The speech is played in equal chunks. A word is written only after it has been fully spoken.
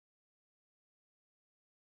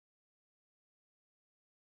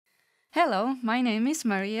Hello, my name is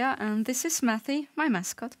Maria and this is Mathy, my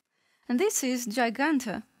mascot. And this is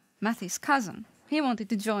Giganto, Mathy's cousin. He wanted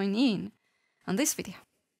to join in on this video.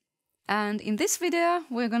 And in this video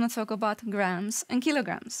we're going to talk about grams and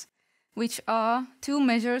kilograms, which are two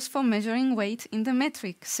measures for measuring weight in the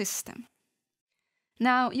metric system.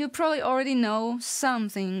 Now, you probably already know some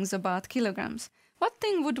things about kilograms. What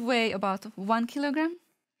thing would weigh about 1 kilogram?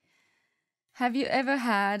 Have you ever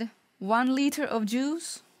had 1 liter of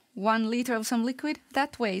juice? 1 liter of some liquid?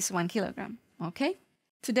 That weighs 1 kilogram, okay?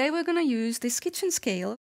 Today we're gonna use this kitchen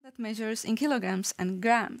scale that measures in kilograms and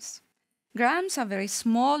grams. Grams are very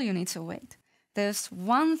small units of weight. There's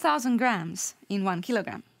 1,000 grams in 1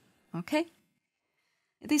 kilogram, okay?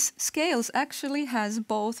 This scale actually has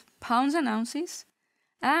both pounds and ounces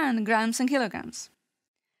and grams and kilograms.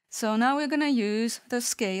 So now we're gonna use the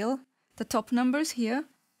scale, the top numbers here,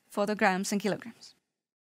 for the grams and kilograms.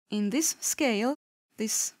 In this scale,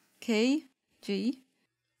 this kg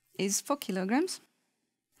is for kilograms,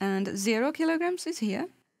 and 0 kilograms is here,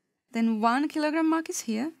 then 1 kilogram mark is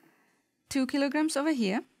here, 2 kilograms over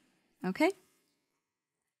here, okay?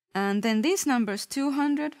 And then these numbers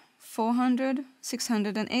 200, 400,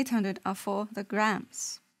 600 and 800 are for the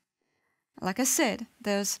grams. Like I said,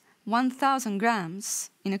 there's 1,000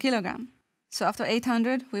 grams in a kilogram. So after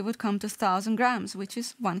 800 we would come to 1,000 grams, which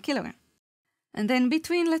is 1 kilogram. And then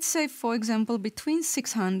between, let's say, for example, between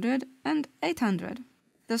 600 and 800,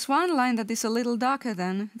 there's one line that is a little darker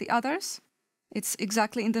than the others. It's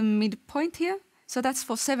exactly in the midpoint here, so that's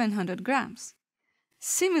for 700 grams.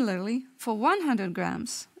 Similarly, for 100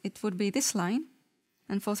 grams, it would be this line,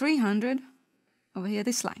 and for 300, over here,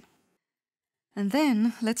 this line. And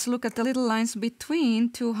then let's look at the little lines between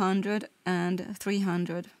 200 and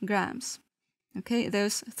 300 grams. Okay,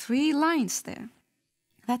 there's 3 lines there.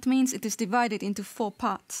 That means it is divided into 4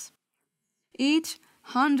 parts. Each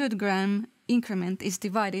 100-gram increment is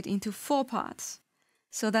divided into 4 parts.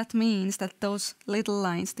 So that means that those little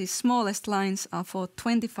lines, the smallest lines, are for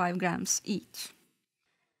 25 grams each.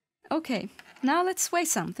 Okay, now let's weigh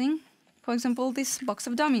something. For example, this box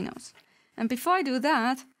of dominoes. And before I do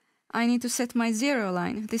that, I need to set my 0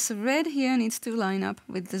 line. This red here needs to line up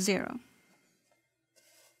with the 0.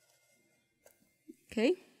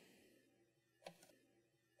 Okay.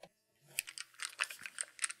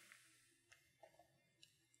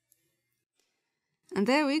 And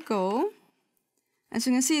there we go. As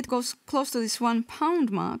you can see, it goes close to this 1 pound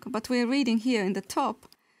mark, but we're reading here in the top.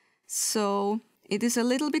 So it is a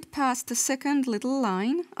little bit past the second little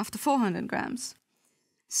line after 400 grams.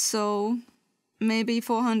 So maybe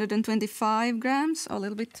 425 grams, or a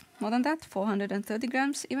little bit more than that, 430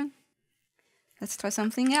 grams even. Let's try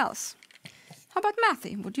something else. How about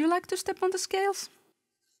Mathy? Would you like to step on the scales?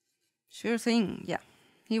 Sure thing, yeah.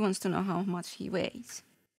 He wants to know how much he weighs.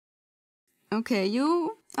 Okay,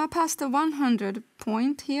 you are past the 100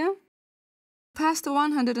 point here. Past the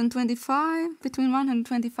 125, between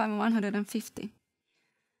 125 and 150.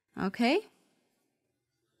 Okay.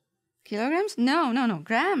 Kilograms? No,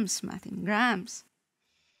 grams, Mathy, grams.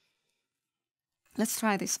 Let's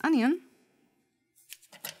try this onion.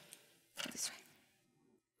 This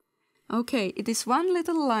way. Okay, it is 1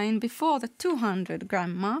 little line before the 200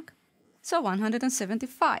 gram mark, so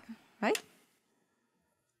 175, right?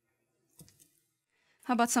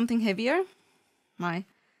 How about something heavier? My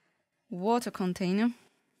water container.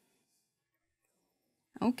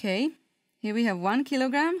 Okay, here we have 1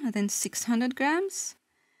 kilogram and then 600 grams.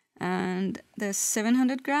 And there's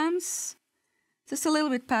 700 grams. Just a little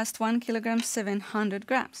bit past 1 kilogram, 700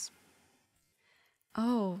 grams.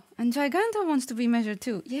 Oh, and Giganto wants to be measured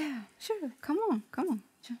too. Yeah, sure, come on.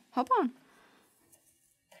 Hop on.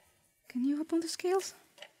 Can you hop on the scales?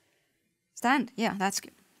 Stand, yeah, that's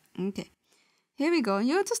good. Okay. Here we go.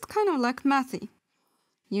 You're just kind of like Mathy.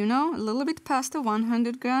 You know, a little bit past the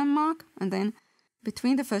 100 gram mark, and then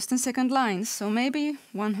between the first and second lines, so maybe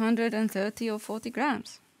 130 or 40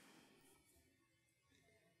 grams.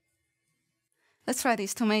 Let's try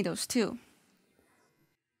these tomatoes too.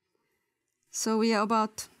 So we are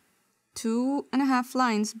about 2.5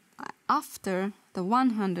 lines after the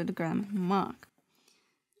 100 gram mark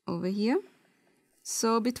over here.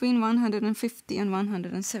 So between 150 and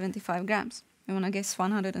 175 grams. I want to guess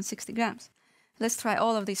 160 grams. Let's try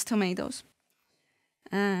all of these tomatoes.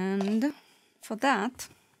 And for that,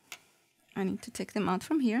 I need to take them out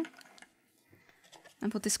from here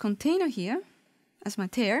and put this container here as my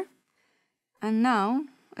tare. And now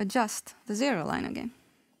adjust the 0 line again.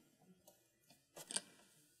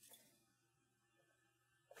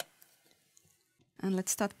 And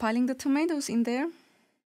let's start piling the tomatoes in there.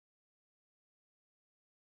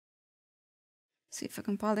 See if I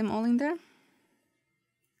can pile them all in there.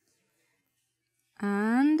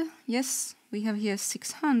 And yes, we have here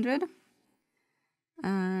 600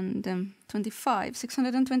 and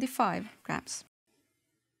 625 grams.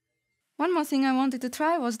 One more thing I wanted to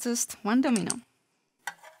try was just one domino.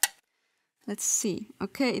 Let's see.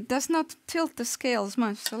 Okay, it does not tilt the scales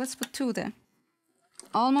much, so let's put 2 there.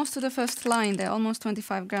 Almost to the first line there, almost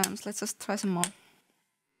 25 grams. Let's just try some more.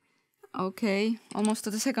 Okay, almost to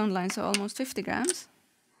the second line, so almost 50 grams.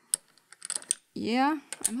 Yeah,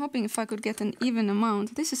 I'm hoping if I could get an even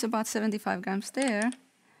amount. This is about 75 grams there.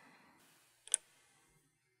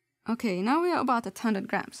 Okay, now we are about at 100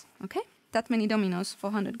 grams, okay? That many dominoes for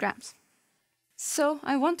 100 grams. So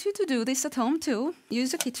I want you to do this at home too.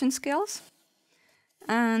 Use your kitchen scales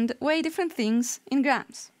and weigh different things in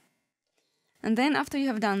grams. And then after you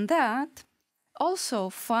have done that, also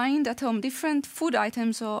find at home different food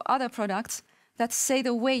items or other products that say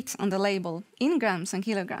the weight on the label in grams and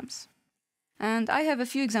kilograms. And I have a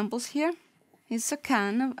few examples here. It's a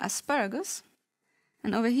can of asparagus.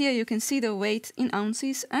 And over here you can see the weight in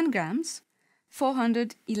ounces and grams,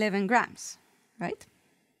 411 grams, right?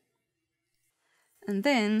 And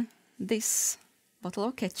then this bottle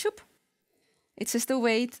of ketchup. It says the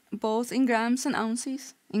weight both in grams and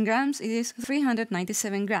ounces. In grams it is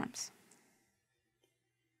 397 grams.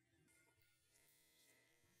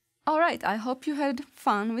 Alright, I hope you had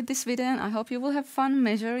fun with this video and I hope you will have fun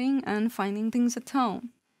measuring and finding things at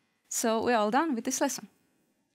home. So we're all done with this lesson.